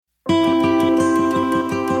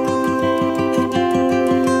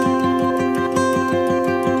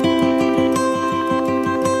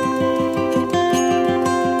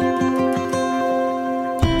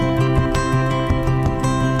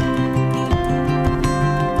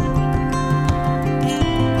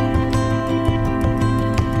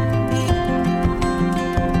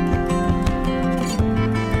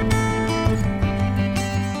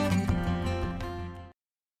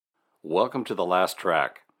Welcome to The Last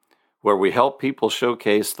Track, where we help people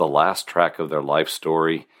showcase the last track of their life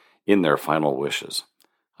story in their final wishes.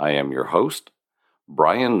 I am your host,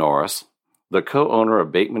 Brian Norris, the co-owner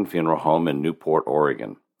of Bateman Funeral Home in Newport,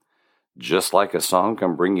 Oregon. Just like a song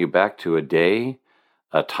can bring you back to a day,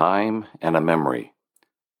 a time, and a memory,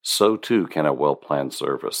 so too can a well-planned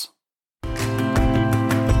service.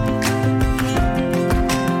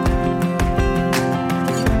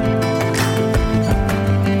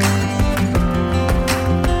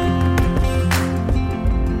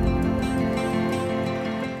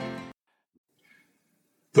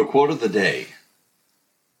 The quote of the day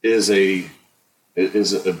is a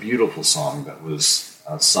beautiful song that was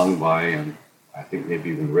sung by, and I think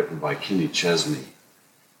maybe even written by, Kenny Chesney.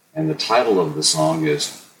 And the title of the song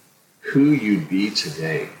is "Who You Be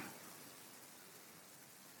Today."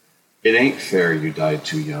 It ain't fair you died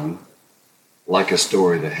too young, like a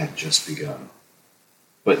story that had just begun.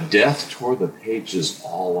 But death tore the pages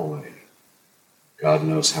all away. God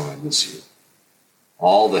knows how I miss you.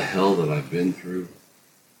 All the hell that I've been through,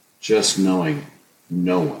 just knowing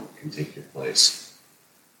no one can take your place.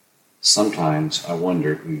 Sometimes I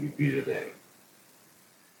wonder who you'd be today.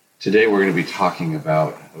 Today we're going to be talking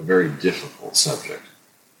about a very difficult subject.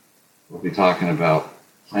 We'll be talking about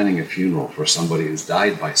planning a funeral for somebody who's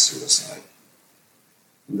died by suicide.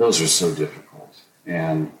 And those are so difficult.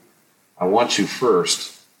 And I want you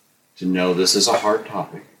first to know this is a hard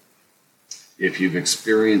topic. If you've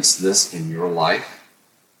experienced this in your life,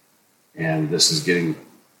 and this is getting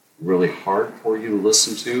really hard for you to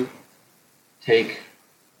listen to, take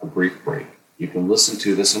a brief break. You can listen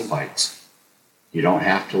to this in bites. You don't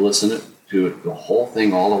have to listen to it, the whole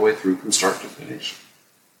thing all the way through from start to finish.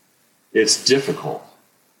 It's difficult.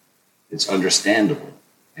 It's understandable.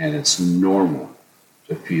 And it's normal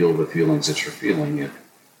to feel the feelings that you're feeling if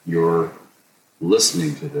you're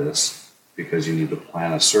listening to this because you need to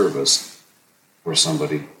plan a service for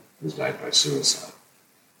somebody who's died by suicide.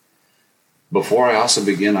 Before I also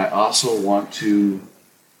begin, I also want to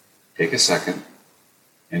take a second,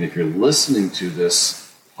 and if you're listening to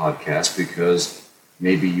this podcast because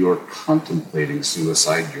maybe you're contemplating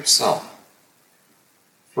suicide yourself,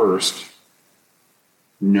 first,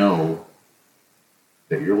 know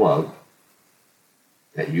that you're loved,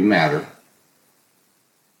 that you matter,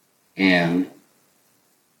 and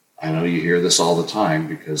I know you hear this all the time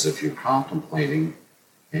because if you're contemplating,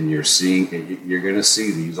 and you're going to see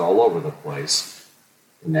these all over the place.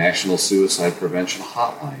 The National Suicide Prevention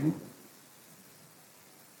Hotline.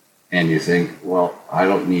 And you think, well, I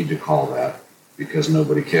don't need to call that because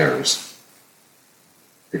nobody cares.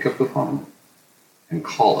 Pick up the phone and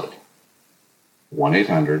call it.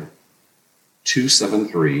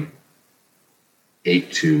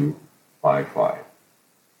 1-800-273-8255.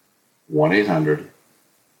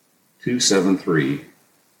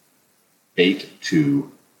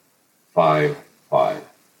 1-800-273-8255.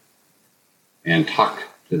 And talk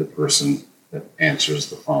to the person that answers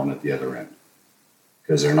the phone at the other end.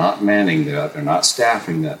 Because they're not manning that, they're not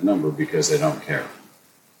staffing that number because they don't care.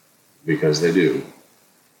 Because they do.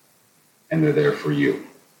 And they're there for you.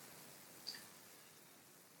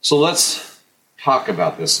 So let's talk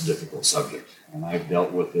about this difficult subject. And I've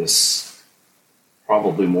dealt with this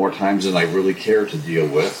probably more times than I really care to deal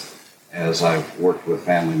with as I've worked with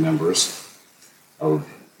family members of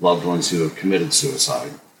loved ones who have committed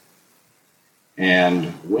suicide.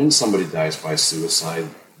 And when somebody dies by suicide,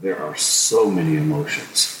 there are so many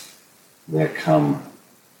emotions that come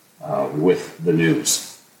with the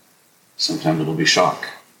news. Sometimes it'll be shock.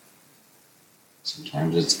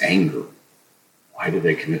 Sometimes it's anger. Why did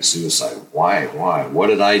they commit suicide? Why? What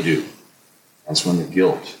did I do? That's when the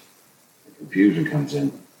guilt, the confusion comes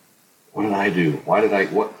in. What did I do? Why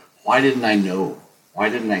didn't I know? Why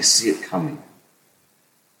didn't I see it coming?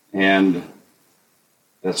 And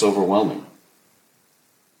that's overwhelming.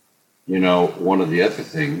 You know, one of the other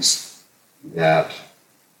things that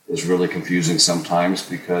is really confusing sometimes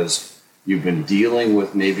because you've been dealing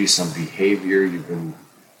with maybe some behavior, you've been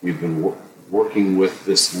working with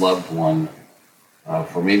this loved one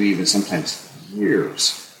for maybe even sometimes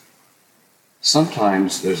years.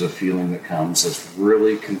 Sometimes there's a feeling that comes that's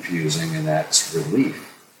really confusing, and that's relief.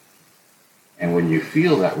 And when you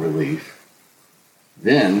feel that relief,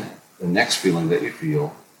 then the next feeling that you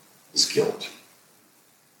feel is guilt.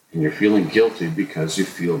 And you're feeling guilty because you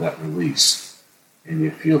feel that release. And you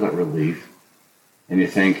feel that relief, and you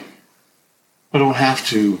think, I don't have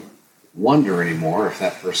to wonder anymore if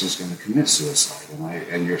that person's going to commit suicide.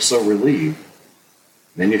 And you're so relieved,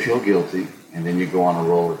 then you feel guilty, and then you go on a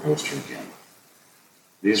roller coaster again.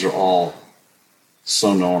 These are all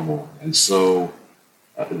so normal and so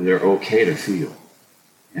They're okay to feel.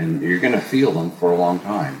 And you're going to feel them for a long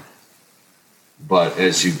time. But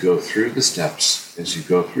as you go through the steps, as you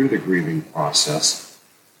go through the grieving process,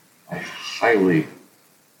 I highly,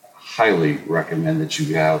 highly recommend that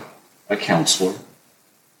you have a counselor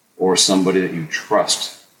or somebody that you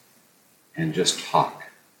trust and just talk.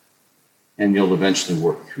 And you'll eventually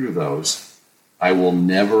work through those. I will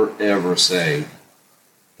never, ever say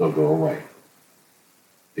they'll go away,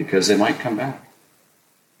 because they might come back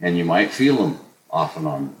and you might feel them off and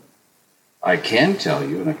on. I can tell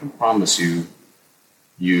you, and I can promise you,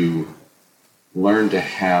 you learn to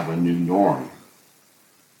have a new norm,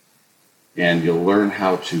 and you'll learn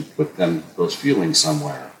how to put those feelings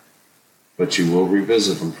somewhere, but you will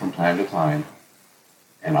revisit them from time to time.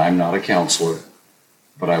 And I'm not a counselor,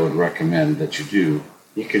 but I would recommend that you do.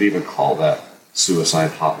 You could even call that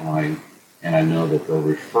suicide hotline, and I know that they'll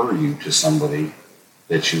refer you to somebody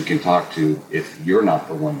that you can talk to if you're not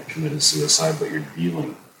the one that committed suicide, but you're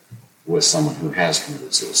dealing with someone who has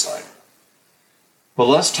committed suicide. But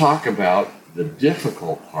let's talk about the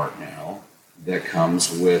difficult part now that comes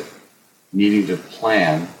with needing to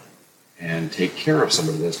plan and take care of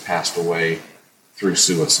somebody that's passed away through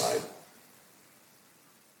suicide.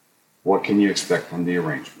 What can you expect from the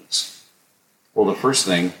arrangements? Well, the first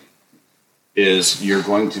thing is you're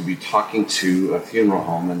going to be talking to a funeral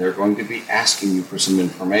home, and they're going to be asking you for some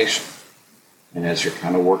information. And as you're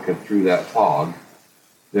kind of working through that fog,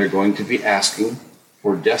 they're going to be asking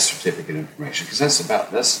for death certificate information, because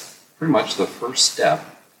that's pretty much the first step,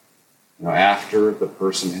 after the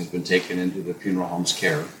person has been taken into the funeral home's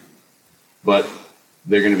care. But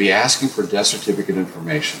they're going to be asking for death certificate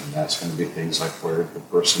information, and that's going to be things like where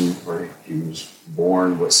he was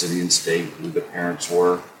born, what city and state, who the parents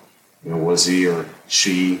were, was he or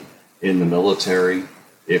she in the military?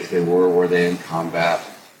 If they were they in combat?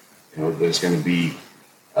 There's going to be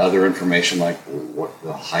other information like what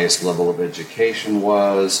the highest level of education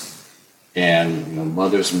was, and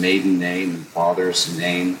mother's maiden name and father's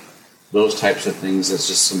name, those types of things. That's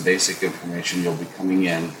just some basic information you'll be coming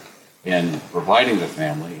in and providing the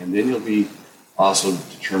family, and then you'll be also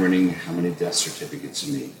determining how many death certificates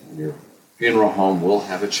you need. And your funeral home will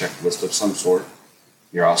have a checklist of some sort.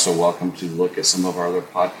 You're also welcome to look at some of our other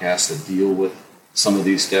podcasts that deal with some of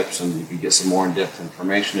these steps, and you can get some more in-depth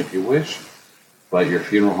information if you wish. But your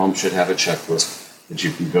funeral home should have a checklist that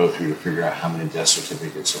you can go through to figure out how many death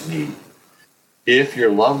certificates you'll need. If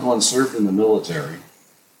your loved one served in the military,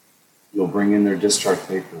 you'll bring in their discharge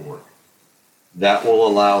paperwork. That will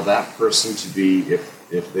allow that person to be,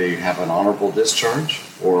 if they have an honorable discharge,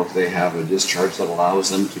 or if they have a discharge that allows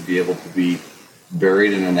them to be able to be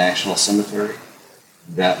buried in a national cemetery,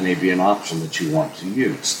 that may be an option that you want to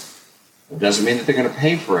use. It doesn't mean that they're going to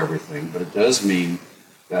pay for everything, but it does mean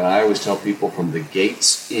that I always tell people from the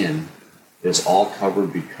gates in is all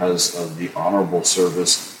covered because of the honorable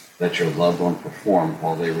service that your loved one performed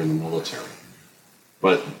while they were in the military.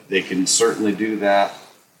 But they can certainly do that.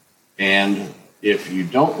 And if you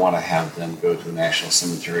don't want to have them go to a national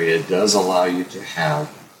cemetery, it does allow you to have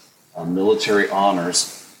military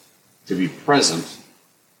honors to be present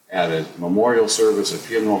at a memorial service, a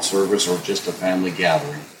funeral service, or just a family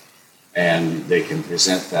gathering. And they can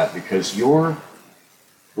present that because your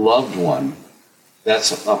loved one,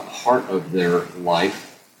 that's a part of their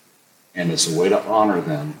life, and it's a way to honor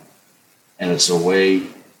them, and it's a way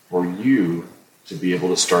for you to be able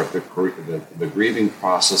to start the grieving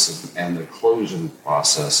process and the closing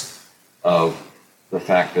process of the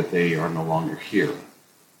fact that they are no longer here.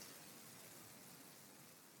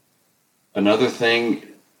 Another thing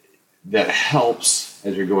that helps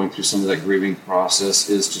as you're going through some of that grieving process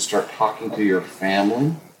is to start talking to your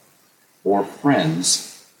family or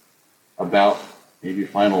friends about maybe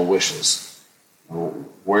final wishes. What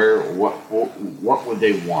would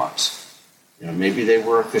they want? Maybe they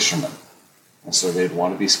were a fisherman, and so they'd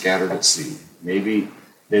want to be scattered at sea. Maybe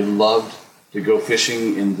they loved to go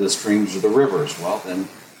fishing in the streams or the rivers. Well, then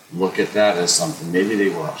look at that as something. Maybe they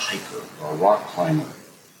were a hiker or a rock climber.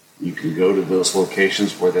 You can go to those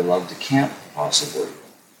locations where they love to camp, possibly,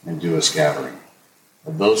 and do a scattering.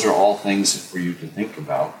 But those are all things for you to think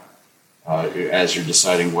about as you're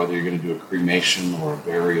deciding whether you're going to do a cremation or a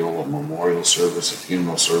burial, a memorial service, a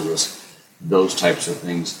funeral service, those types of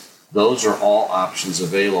things. Those are all options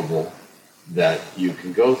available that you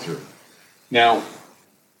can go through. Now,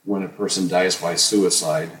 when a person dies by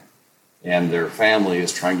suicide and their family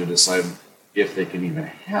is trying to decide if they can even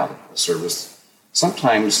have a service,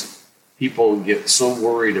 sometimes people get so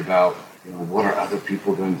worried about, what are other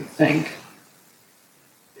people going to think?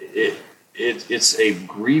 It's a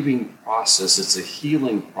grieving process. It's a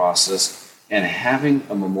healing process. And having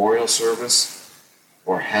a memorial service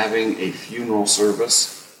or having a funeral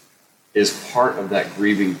service is part of that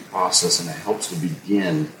grieving process, and it helps to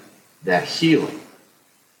begin that healing.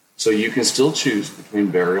 So you can still choose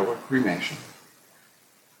between burial or cremation.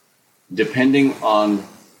 Depending on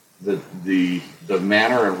the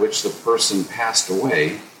manner in which the person passed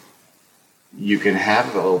away, you can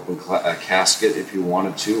have an open casket if you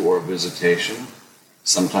wanted to, or a visitation.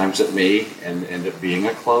 Sometimes it may end up being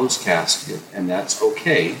a closed casket, and that's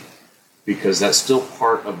okay, because that's still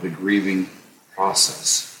part of the grieving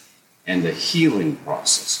process and the healing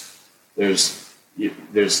process. There's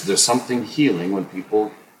something healing when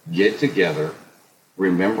people get together,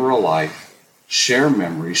 remember a life, share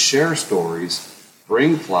memories, share stories,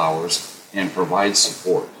 bring flowers, and provide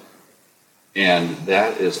support. And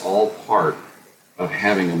that is all part of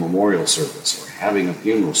having a memorial service or having a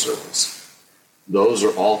funeral service. Those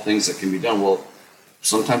are all things that can be done. Well,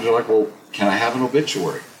 sometimes you're like, well, can I have an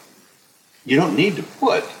obituary? You don't need to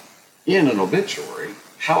put in an obituary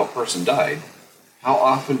how a person died. How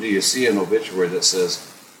often do you see an obituary that says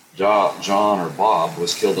John or Bob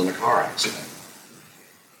was killed in a car accident?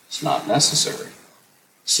 It's not necessary.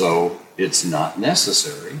 So it's not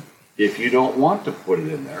necessary if you don't want to put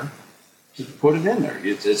it in there, to put it in there.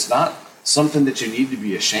 It's not something that you need to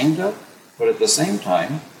be ashamed of, but at the same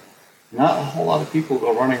time, not a whole lot of people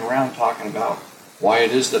go running around talking about why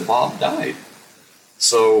it is that Bob died.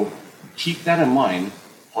 So keep that in mind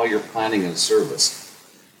while you're planning a service.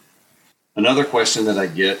 Another question that I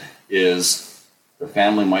get is the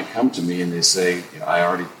family might come to me and they say, I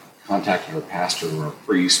already contacted a pastor or a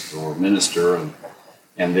priest or a minister,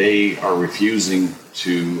 and they are refusing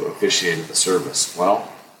to officiate at the service. Well,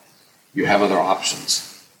 you have other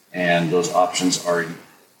options, and those options are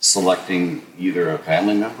selecting either a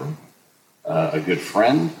family member, a good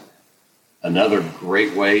friend. Another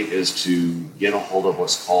great way is to get a hold of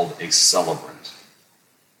what's called a celebrant.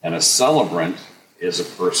 And a celebrant is a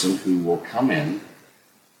person who will come in,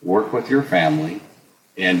 work with your family,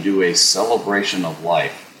 and do a celebration of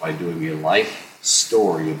life by doing a life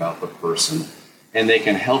story about the person, and they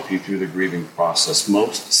can help you through the grieving process.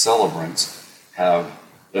 Most celebrants have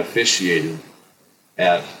officiated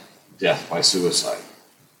at death by suicide,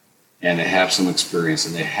 and they have some experience,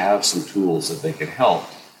 and they have some tools that they can help.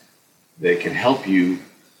 They can help you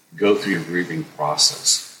go through your grieving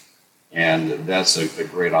process, and that's a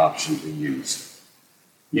great option to use.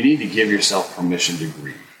 You need to give yourself permission to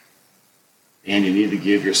grieve, and you need to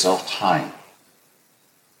give yourself time.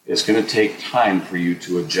 It's going to take time for you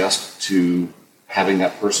to adjust to having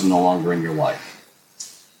that person no longer in your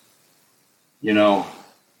life. You know,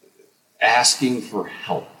 asking for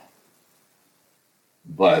help.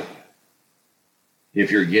 But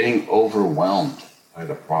if you're getting overwhelmed by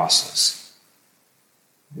the process,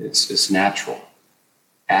 it's natural.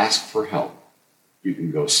 Ask for help. You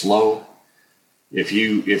can go slow. If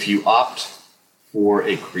you opt for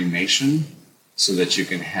a cremation so that you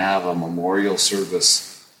can have a memorial service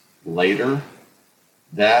later,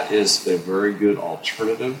 that is a very good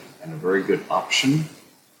alternative and a very good option,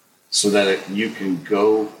 so that you can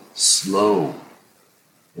go slow.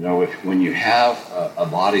 You know, when you have a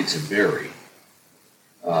body to bury,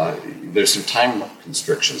 there's some time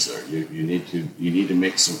constrictions there. You need to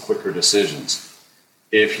make some quicker decisions.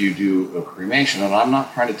 If you do a cremation, and I'm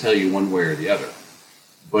not trying to tell you one way or the other,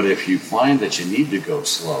 but if you find that you need to go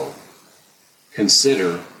slow,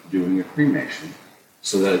 consider doing a cremation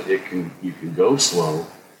so that you can go slow,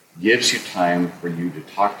 gives you time for you to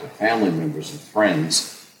talk to family members and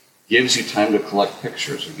friends, gives you time to collect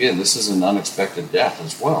pictures. Again, this is an unexpected death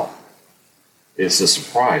as well. It's a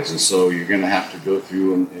surprise, and so you're going to have to go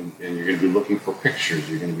through and you're going to be looking for pictures.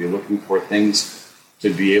 You're going to be looking for things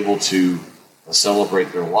to be able to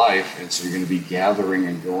celebrate their life, and so you're going to be gathering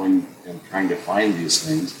and going and trying to find these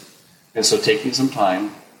things. And so taking some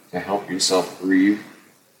time to help yourself grieve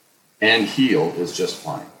and heal is just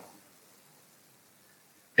fine.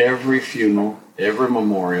 Every funeral, every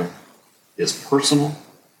memorial is personal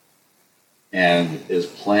and is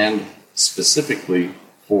planned specifically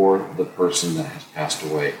for the person that has passed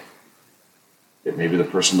away. If maybe the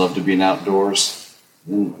person loved to be in outdoors,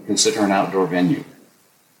 then consider an outdoor venue.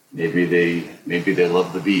 Maybe they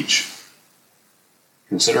love the beach.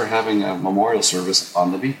 Consider having a memorial service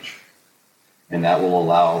on the beach, and that will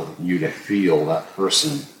allow you to feel that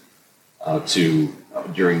person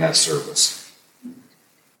during that service.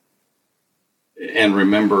 And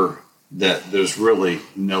remember that there's really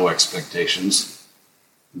no expectations,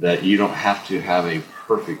 that you don't have to have a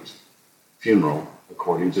perfect funeral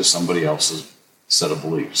according to somebody else's set of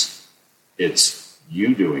beliefs. It's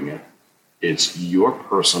you doing it. It's your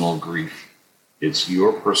personal grief It's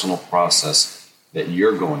your personal process that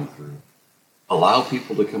you're going through. Allow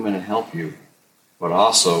people to come in and help you, but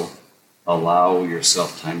also allow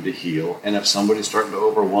yourself time to heal. And if somebody's starting to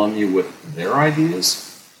overwhelm you with their ideas,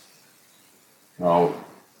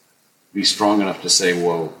 be strong enough to say,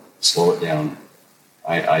 whoa, slow it down.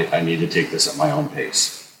 I need to take this at my own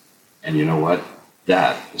pace. And you know what?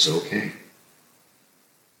 That is okay.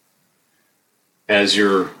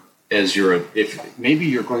 If maybe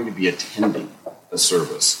you're going to be attending a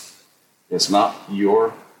service, it's not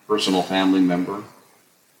your personal family member,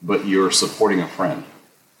 but you're supporting a friend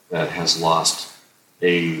that has lost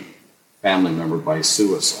a family member by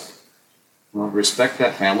suicide. Well, respect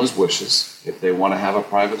that family's wishes. If they want to have a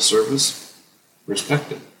private service,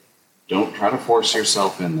 respect it. Don't try to force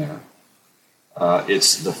yourself in there.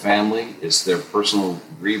 It's the family, it's their personal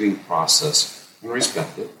grieving process, and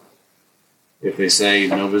respect it. If they say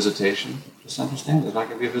no visitation, just understand there's not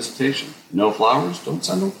going to be a visitation. No flowers, don't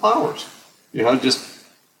send them flowers. Just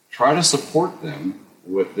try to support them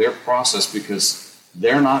with their process, because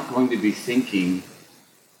they're not going to be thinking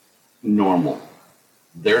normal.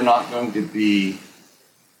 They're not going to be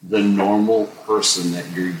the normal person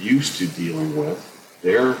that you're used to dealing with.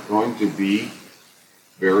 They're going to be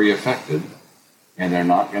very affected, and they're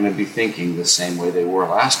not going to be thinking the same way they were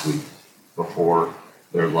last week before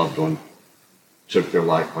their loved one took their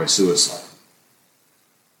life by suicide.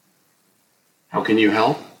 How can you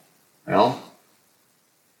help? Well,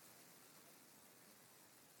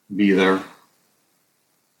 be there.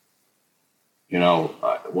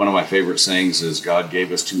 One of my favorite sayings is, God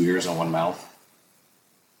gave us 2 ears and 1 mouth.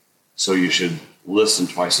 So you should listen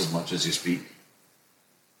twice as much as you speak.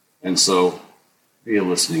 And so be a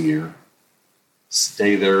listening ear.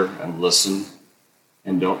 Stay there and listen,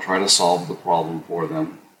 and don't try to solve the problem for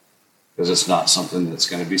them, because it's not something that's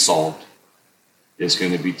going to be solved. It's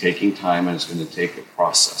going to be taking time, and it's going to take a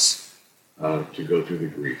process to go through the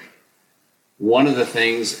grief. One of the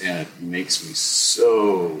things, and it makes me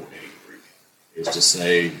so angry, is to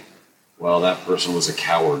say, well, that person was a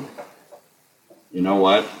coward. You know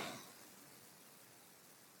what?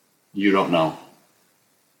 You don't know.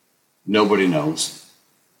 Nobody knows.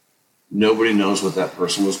 Nobody knows what that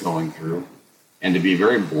person was going through. And to be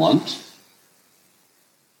very blunt,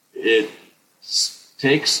 it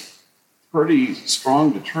takes pretty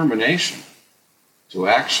strong determination to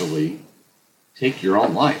actually take your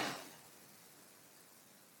own life.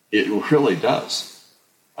 It really does.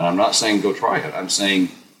 And I'm not saying go try it. I'm saying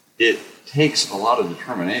it takes a lot of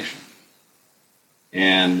determination.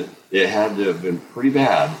 And it had to have been pretty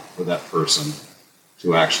bad for that person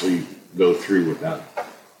to actually go through with that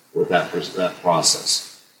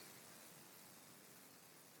process.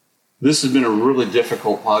 This has been a really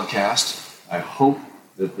difficult podcast. I hope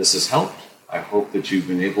that this has helped. I hope that you've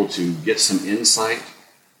been able to get some insight.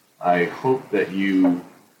 I hope that you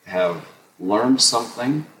have learned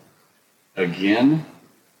something. Again,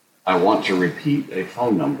 I want to repeat a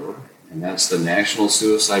phone number, and that's the National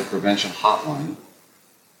Suicide Prevention Hotline,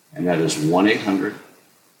 and that is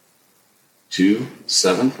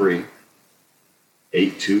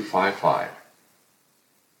 1-800-273-8255.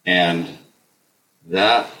 And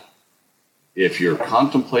that, if you're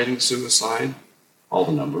contemplating suicide, call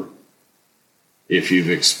the number. If you've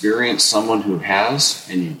experienced someone who has,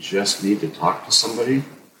 and you just need to talk to somebody,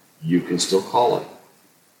 you can still call it,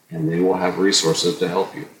 and they will have resources to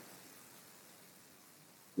help you.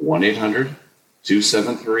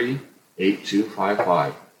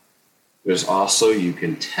 1-800-273-8255. There's also, you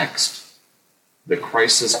can text the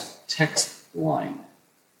crisis text line,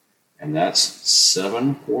 and that's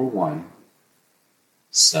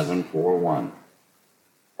 741-741.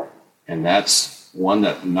 And that's one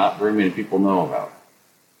that not very many people know about.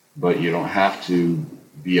 But you don't have to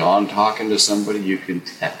be on talking to somebody. You can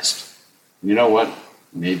text. You know what?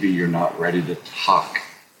 Maybe you're not ready to talk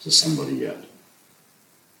to somebody yet.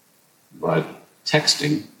 But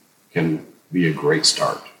texting can be a great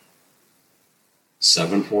start.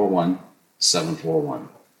 741-741.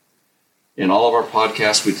 In all of our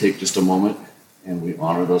podcasts, we take just a moment and we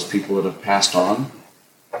honor those people that have passed on.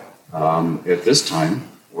 At this time,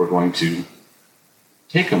 we're going to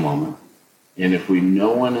take a moment, and if we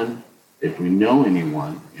know anyone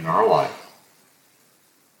in our life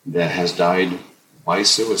that has died by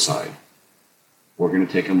suicide, we're going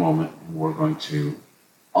to take a moment and we're going to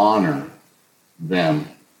honor them,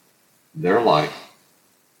 their life,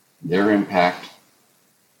 their impact,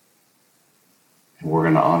 and we're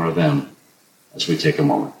going to honor them as we take a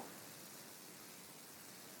moment.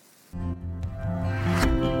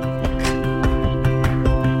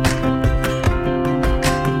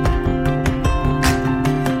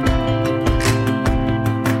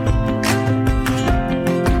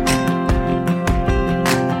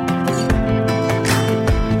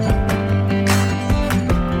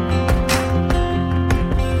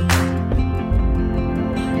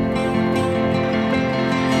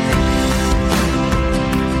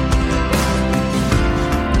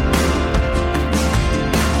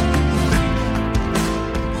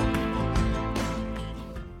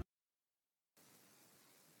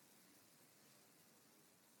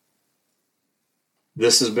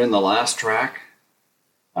 This has been The Last Track.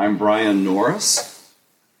 I'm Brian Norris,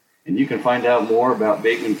 and you can find out more about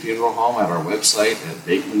Bateman Funeral Home at our website at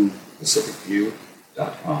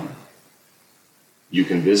batemanpacificview.com. You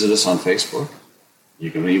can visit us on Facebook. You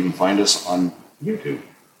can even find us on YouTube.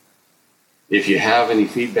 If you have any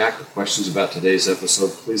feedback or questions about today's episode,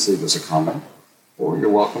 please leave us a comment, or you're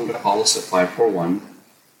welcome to call us at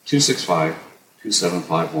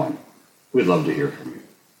 541-265-2751. We'd love to hear from you.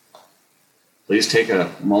 Please take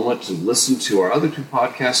a moment to listen to our other two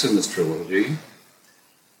podcasts in this trilogy,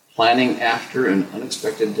 Planning After an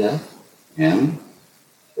Unexpected Death and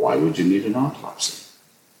Why Would You Need an Autopsy?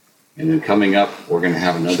 And then coming up, we're going to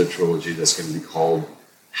have another trilogy that's going to be called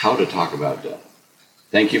How to Talk About Death.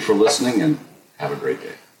 Thank you for listening and have a great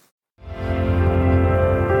day.